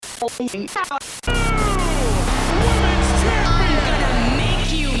Make you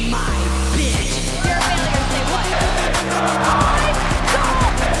my bitch. You're a failure. Say what? You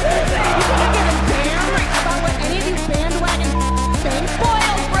think I give a damn about what any of these bandwagon think?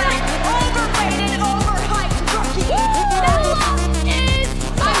 Spoiled brat, overrated, overhyped rookie. Noah is.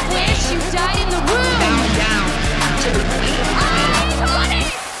 I wish you died in the womb. Down to the I'm honey.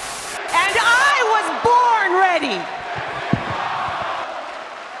 And I was born ready.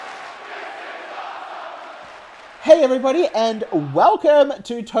 Hey everybody, and welcome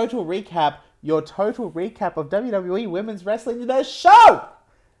to Total Recap, your total recap of WWE Women's Wrestling The Show!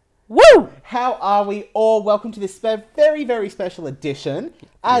 Woo! How are we all? Welcome to this very, very special edition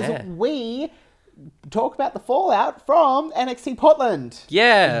as we talk about the fallout from NXT Portland.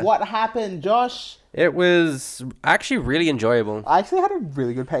 Yeah. What happened, Josh? It was actually really enjoyable. I actually had a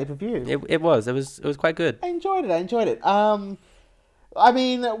really good pay-per-view. It was quite good. I enjoyed it. I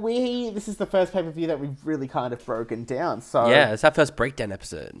mean, this is the first pay-per-view that we've really kind of broken down, so... Yeah, it's our first breakdown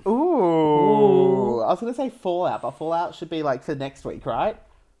episode. Ooh. I was going to say Fallout, but Fallout should be like for next week, right?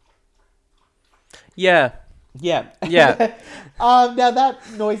 Yeah. Yeah. Yeah. Now that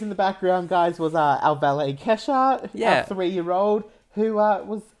noise in the background, guys, was our valet Kesha, Yeah. our 3-year-old, who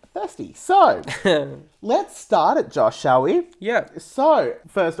was thirsty. So, let's start it, Josh, shall we? Yeah. So,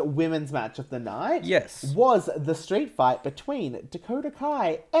 first women's match of the night Yes. was the street fight between Dakota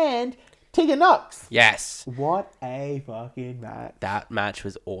Kai and Tegan Nox. Yes. What a fucking match. That match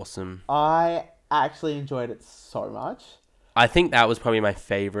was awesome. I actually enjoyed it so much. I think that was probably my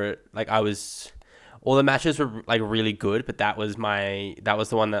favorite. All the matches were like really good, but that was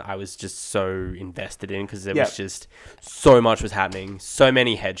the one that I was just so invested in because there was just so much was happening. So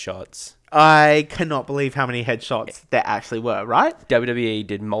many headshots. I cannot believe how many headshots there actually were, right? WWE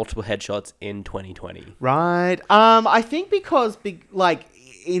did multiple headshots in 2020. Right. I think because,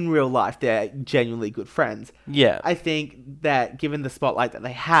 in real life, they're genuinely good friends. Yeah. I think that given the spotlight that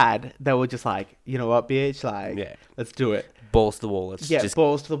they had, they were just like, you know what, bitch? Let's do it. Balls to the wall.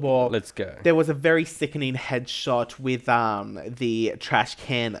 Balls to the wall. Let's go. There was a very sickening headshot with the trash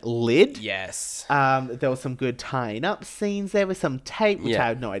can lid. Yes. There was some good tying up scenes there with some tape, which I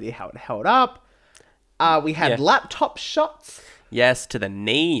had no idea how it held up. We had laptop shots. Yes, to the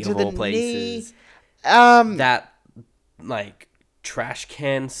knee of all places. That, trash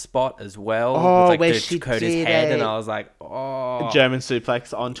can spot as well. Oh, with, where the she Dakota's did head, and I was like, oh. A German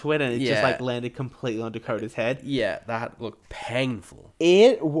suplex onto it, and it just, Yeah. landed completely on Dakota's head. Yeah, that looked painful.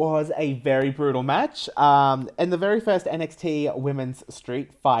 It was a very brutal match, and the very first NXT women's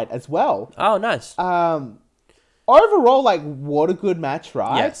street fight as well. Oh, nice. Overall, what a good match,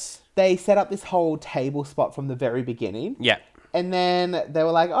 right? Yes. They set up this whole table spot from the very beginning. Yeah. And then they were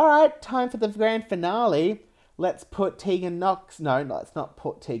like, all right, time for the grand finale. Let's put Tegan Nox... No, let's not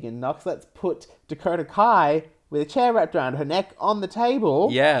put Tegan Nox. Let's put Dakota Kai with a chair wrapped around her neck on the table.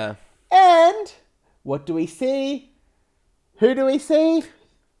 Yeah. And what do we see? Who do we see?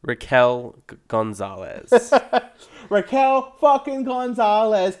 Raquel Gonzalez. Raquel fucking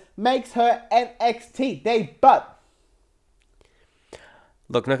Gonzalez makes her NXT debut.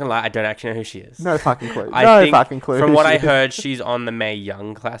 Look, not gonna lie, I don't actually know who she is. No fucking clue. I think, fucking clue. From who what she I is. heard, she's on the Mae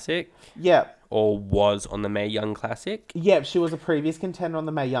Young Classic. Yeah. Or was on the Mae Young Classic. Yeah, she was a previous contender on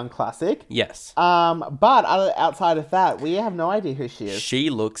the Mae Young Classic. Yes. But outside of that, we have no idea who she is. She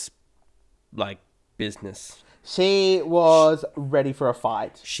looks like business. She was ready for a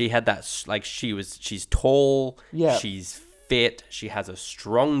fight. She had that, she's tall. Yeah. She's fit. She has a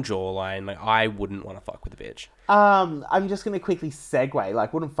strong jawline. I wouldn't want to fuck with a bitch. I'm just going to quickly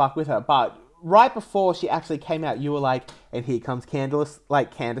segue, wouldn't fuck with her, but right before she actually came out, you were like, and here comes Candice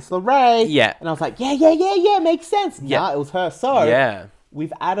LeRae. Yeah. And I was like, yeah, makes sense. Yeah. Nah, it was her. So Yeah.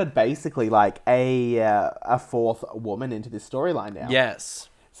 we've added basically a fourth woman into this storyline now. Yes.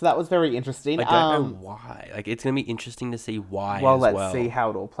 So that was very interesting. I don't know why. It's going to be interesting to see why Let's see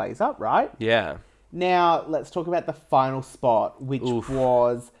how it all plays up, right? Yeah. Now, let's talk about the final spot, which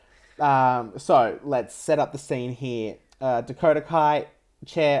was... so, let's set up the scene here. Dakota Kai,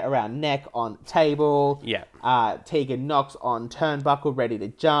 chair around neck on table. Yeah. Tegan Nox on turnbuckle, ready to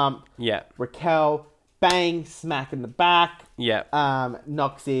jump. Yeah. Raquel, bang, smack in the back. Yeah.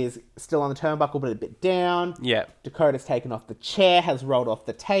 Nox is still on the turnbuckle, but a bit down. Yeah. Dakota's taken off the chair, has rolled off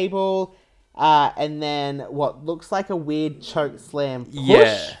the table. And then what looks like a weird choke slam push.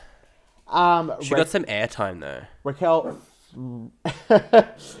 Yeah. She got some airtime, though. Raquel...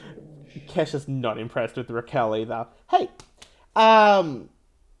 Kesha's not impressed with Raquel either. Hey. And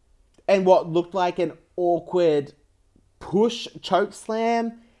what looked like an awkward push choke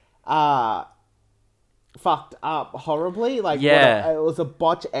slam. fucked up horribly. Like, Yeah. it was a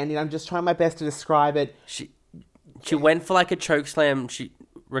botch ending. I'm just trying my best to describe it. She went for like a choke slam.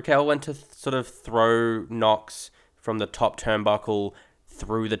 Raquel went to sort of throw Nox from the top turnbuckle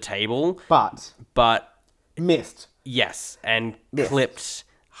through the table, But missed. yes, and Missed. clipped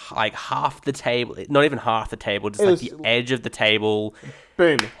like half the table. Not even half the table, just It like was- the edge of the table.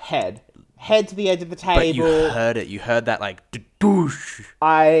 Boom. Head to the edge of the table. But you heard it. You heard that like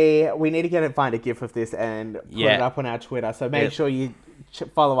doosh. We need to find a gif of this and put Yeah. it up on our Twitter. So make Yep. sure you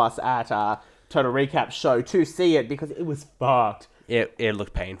follow us at Total Recap Show to see it because it was fucked. It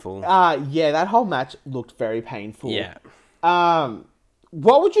looked painful. Yeah, that whole match looked very painful. Yeah.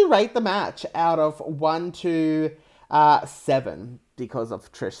 What would you rate the match out of 1 to 7? Because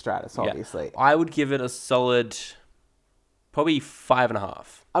of Trish Stratus, obviously. Yeah. I would give it a solid, probably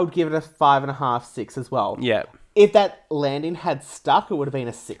 5.5. I would give it a 5.5, 6 as well. Yeah. If that landing had stuck, it would have been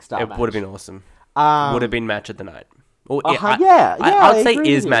a 6-star It match. would have been awesome. Would have been match of the night. Well, yeah, I I would say agree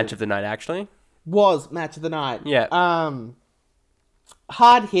is with match you. of the night, actually. Was match of the night. Yeah.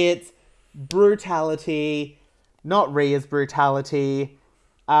 Hard hits, brutality, not Rhea's brutality.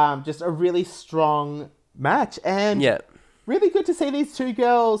 Just a really strong match. And Yeah. really good to see these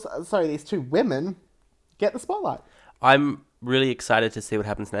two women get the spotlight. I'm really excited to see what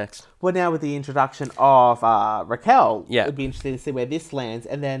happens next. Well, now with the introduction of Raquel, Yeah. it'd be interesting to see where this lands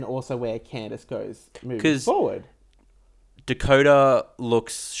and then also where Candice goes moving 'Cause- forward. Dakota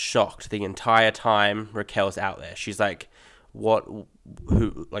looks shocked the entire time Raquel's out there. She's like, "What?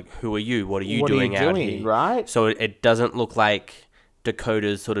 Who are you? What are you What are you doing out doing, here?" right? So it doesn't look like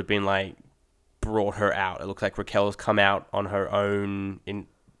Dakota's sort of been like brought her out. It looks like Raquel's come out on her own in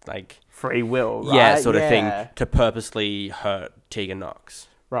like Free will, right? yeah, sort of thing Yeah. to purposely hurt Tegan Nox.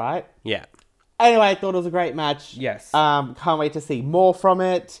 Right? Yeah. Anyway, I thought it was a great match. Yes. Can't wait to see more from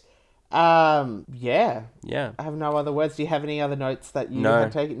it. Yeah. Yeah. I have no other words. Do you have any other notes that you No.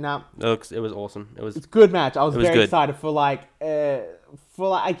 have taken? No. It was awesome. It was It's a good match. I was, It was very good. excited for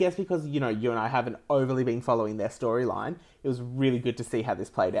I guess because, you and I haven't overly been following their storyline. It was really good to see how this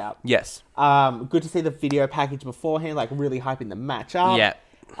played out. yes. Good to see the video package beforehand, like really hyping the match up. Yeah.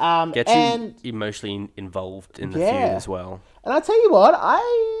 Get and you emotionally involved in the Yeah. feud as well. And I'll tell you what,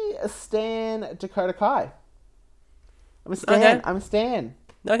 I stan Dakota Kai. I'm a stan. Okay. I'm a stan.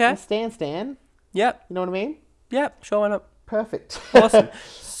 Okay. I'm a stan. Yep. You know what I mean? Yep. Sure, why not? Perfect. Awesome.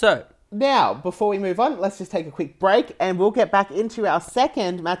 So, Now, before we move on, let's just take a quick break and we'll get back into our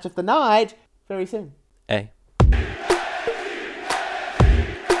second match of the night very soon. A.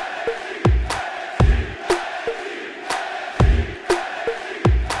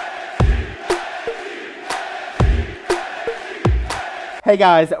 Hey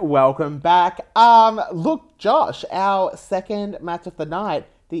guys, welcome back. Look, Josh, our second match of the night,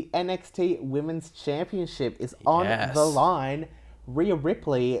 the NXT Women's Championship is on Yes. the line. Rhea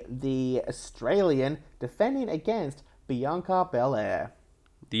Ripley, the Australian, defending against Bianca Belair.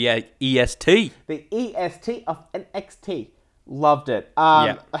 The EST. The EST of NXT. Loved it.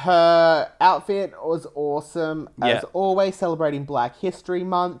 Yeah. Her outfit was awesome. Yeah. As always, celebrating Black History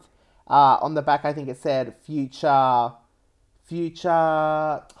Month. On the back, I think it said future.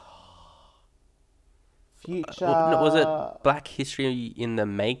 Was it Black History in the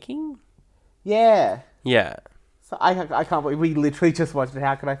Making? Yeah. Yeah. So I can't believe we literally just watched it.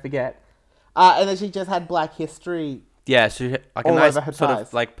 How could I forget? And then she just had Black History. Yeah, so like a All nice over her sort ties.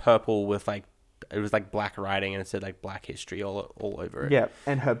 of like purple with like, it was like black writing and it said like Black History all over it. Yeah.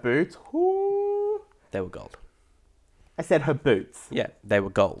 And her boots. Ooh. They were gold. I said her boots. Yeah, they were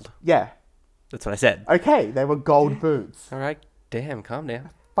gold. Yeah. That's what I said. Okay, they were gold boots. All right. Damn, calm down.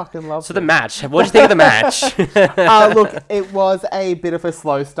 Fucking love So the match. What did you think of the match? Look, it was a bit of a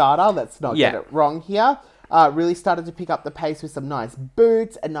slow starter. Let's not Yeah. get it wrong here. Really started to pick up the pace with some nice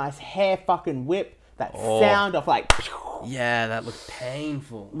boots, a nice hair fucking whip. That sound of like... Yeah, that looked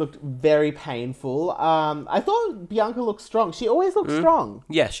painful. Looked very painful. I thought Bianca looked strong. She always looks strong.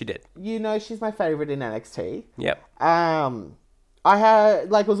 Yeah, she did. She's my favorite in NXT. Yep. I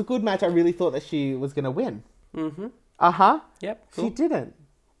had, it was a good match. I really thought that she was going to win. Mm-hmm. Uh-huh. Yep. She Cool. didn't.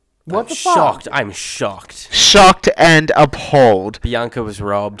 What I'm the fuck? shocked. I'm shocked. Shocked and appalled. Bianca was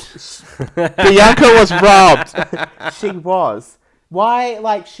robbed. Bianca was robbed. She was.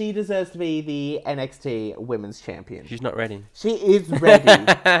 Why, she deserves to be the NXT Women's Champion. She's not ready. She is ready.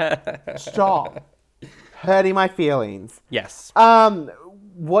 Stop. Hurting my feelings. Yes.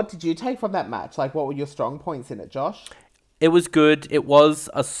 What did you take from that match? What were your strong points in it, Josh? It was good. It was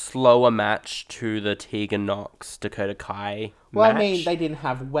a slower match to the Tegan Nox Dakota Kai Well, match. I mean, they didn't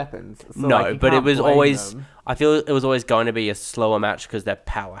have weapons. So, No, you but it can't was blame always... them. I feel it was always going to be a slower match because they're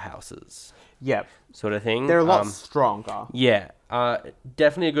powerhouses. Yep. sort of thing. They're a lot stronger. Yeah,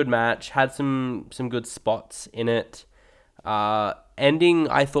 definitely a good match. Had some good spots in it. Ending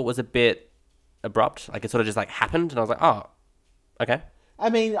I thought was a bit abrupt. Like it sort of just like happened, and I was like, oh, okay. I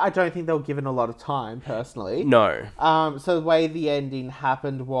mean, I don't think they were given a lot of time, personally. No. So the way the ending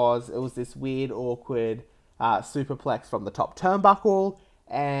happened was it was this weird, awkward superplex from the top turnbuckle,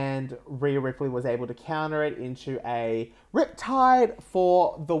 and Rhea Ripley was able to counter it into a Riptide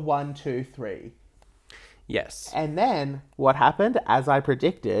for the 1-2-3. Yes. And then what happened, as I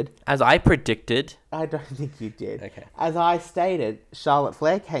predicted... As I predicted... I don't think you did. Okay. As I stated, Charlotte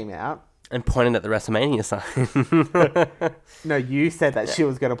Flair came out. And pointed at the WrestleMania sign. No, you said that she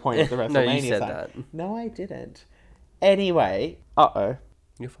was going to point at the WrestleMania No, you said sign. that. No, I didn't. Anyway, uh-oh.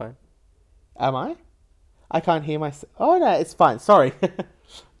 You're fine. Am I? I can't hear myself. Oh, no, it's fine. Sorry.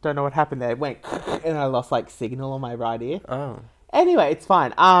 Don't know what happened there. It went and I lost, like, signal on my right ear. Oh. Anyway, it's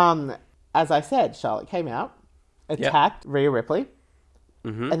fine. As I said, Charlotte came out, attacked Rhea Ripley,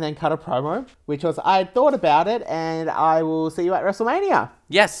 and then cut a promo, which was, I thought about it, and I will see you at WrestleMania.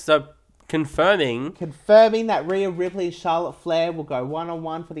 Yes, so confirming that Rhea Ripley and Charlotte Flair will go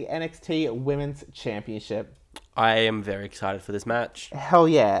one-on-one for the NXT Women's Championship. I am very excited for this match. Hell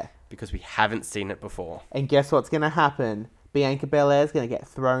yeah. Because we haven't seen it before. And guess what's going to happen? Bianca Belair is going to get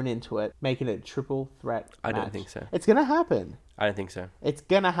thrown into it, making it a triple threat match. I don't think so. It's going to happen. I don't think so. It's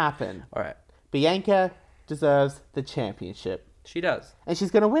going to happen. All right. Bianca deserves the championship. She does. And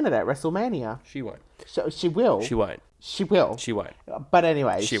she's going to win it at WrestleMania. She won't. She will. She won't. She will. She won't. But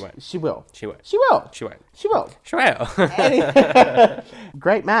anyway. She won't. She will. She won't. She will. She won't. She will. She will.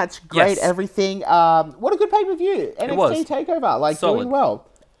 Great match. Great Yes. everything. What a good pay-per-view. NXT was. TakeOver. Like, Solid. doing well.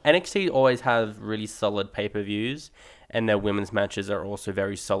 NXT always have really solid pay-per-views, and their women's matches are also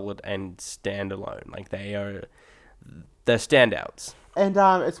very solid and standalone. Like, they're standouts. And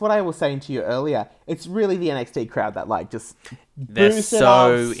it's what I was saying to you earlier. It's really the NXT crowd that, like, just They're boost it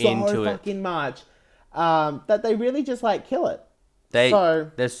so up into so it. fucking much that they really just, like, kill it.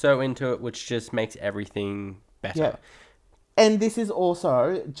 They're so into it, which just makes everything better. Yeah. And this is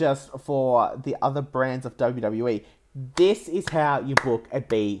also just for the other brands of WWE. This is how you book a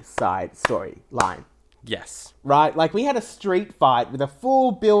B-side storyline. Yes. Right? Like, we had a street fight with a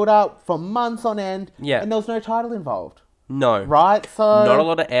full build-up for months on end. Yeah. And there was no title involved. No. Right? So... Not a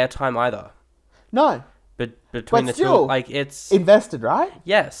lot of airtime either. No. But between But the still, two, like, it's... invested, right?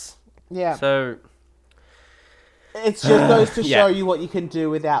 Yes. Yeah. So... It's just goes to Yeah. show you what you can do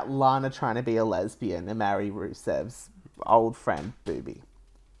without Lana trying to be a lesbian and marry Rusev's old friend, Booby.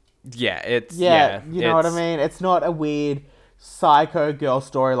 Yeah, it's... Yeah, Yeah, you know what I mean? It's not a weird psycho girl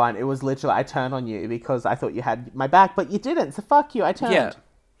storyline. It was literally, I turned on you because I thought you had my back, but you didn't, so fuck you, I turned. Yeah.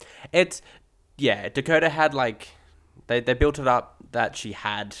 It's... Yeah, Dakota had, like... They built it up that she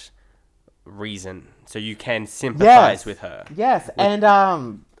had reason, so you can sympathize with her. Yes, and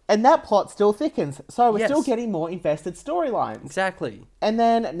that plot still thickens, so we're Yes. still getting more invested storylines. Exactly. And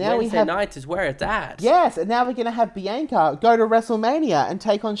then now we Wednesday have... nights is where it's at. Yes, and now we're going to have Bianca go to WrestleMania and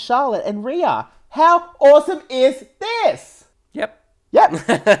take on Charlotte and Rhea. How awesome is this? Yep.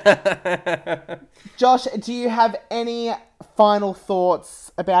 Yep. Josh, do you have any final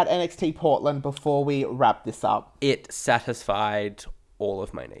thoughts about NXT Portland before we wrap this up? It satisfied all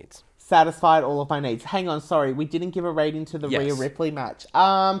of my needs. Satisfied all of my needs. Hang on, sorry, we didn't give a rating to the Yes. Rhea Ripley match.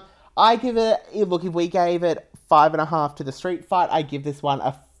 I give it, look, if we gave it 5.5 to the street fight, I give this one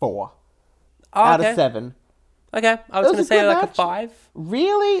a 4 out of 7. Okay, I was It was going to a say good like match. a 5.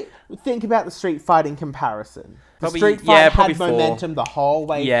 Really think about the street fight in comparison. The Probably- street yeah, fight probably had 4. momentum the whole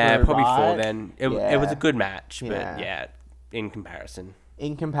way Yeah, through, probably 4 right? then. It Yeah. was a good match, but Yeah. yeah, in comparison.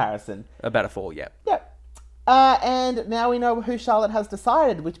 In comparison. About a 4, yeah. Yep. And now we know who Charlotte has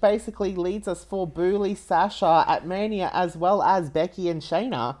decided, which basically leads us for Booley, Sasha at Mania, as well as Becky and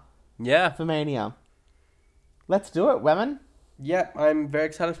Shayna Yeah. for Mania. Let's do it, women. Yeah, I'm very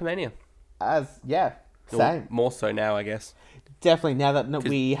excited for Mania. Yeah, Or same. more so now, I guess. Definitely, now that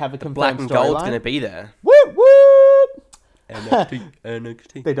we have a Black confirmed and Gold's storyline. going to be there. Whoop, whoop!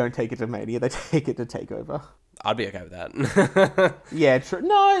 NXT. They don't take it to Mania, they take it to TakeOver. I'd be okay with that. Yeah, true.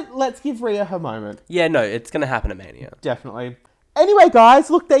 No, let's give Rhea her moment. Yeah, no, it's going to happen at Mania. Definitely. Anyway, guys,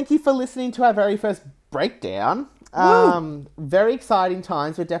 look, thank you for listening to our very first breakdown. Very exciting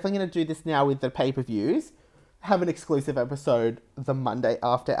times. We're definitely going to do this now with the pay-per-views. Have an exclusive episode the Monday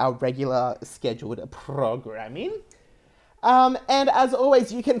after our regular scheduled programming. And as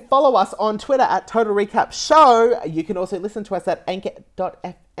always, you can follow us on Twitter at Total Recap Show. You can also listen to us at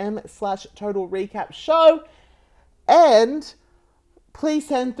anchor.fm/Total Recap Show. And please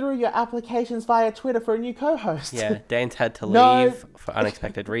send through your applications via Twitter for a new co-host. Yeah, Dane's had to No. leave for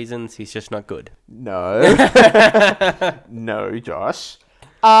unexpected reasons. He's just not good. No. No, Josh.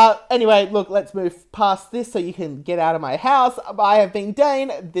 Anyway, look, let's move past this so you can get out of my house. I have been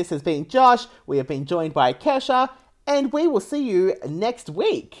Dane. This has been Josh. We have been joined by Kesha. And we will see you next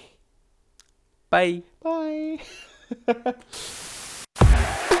week. Bye. Bye.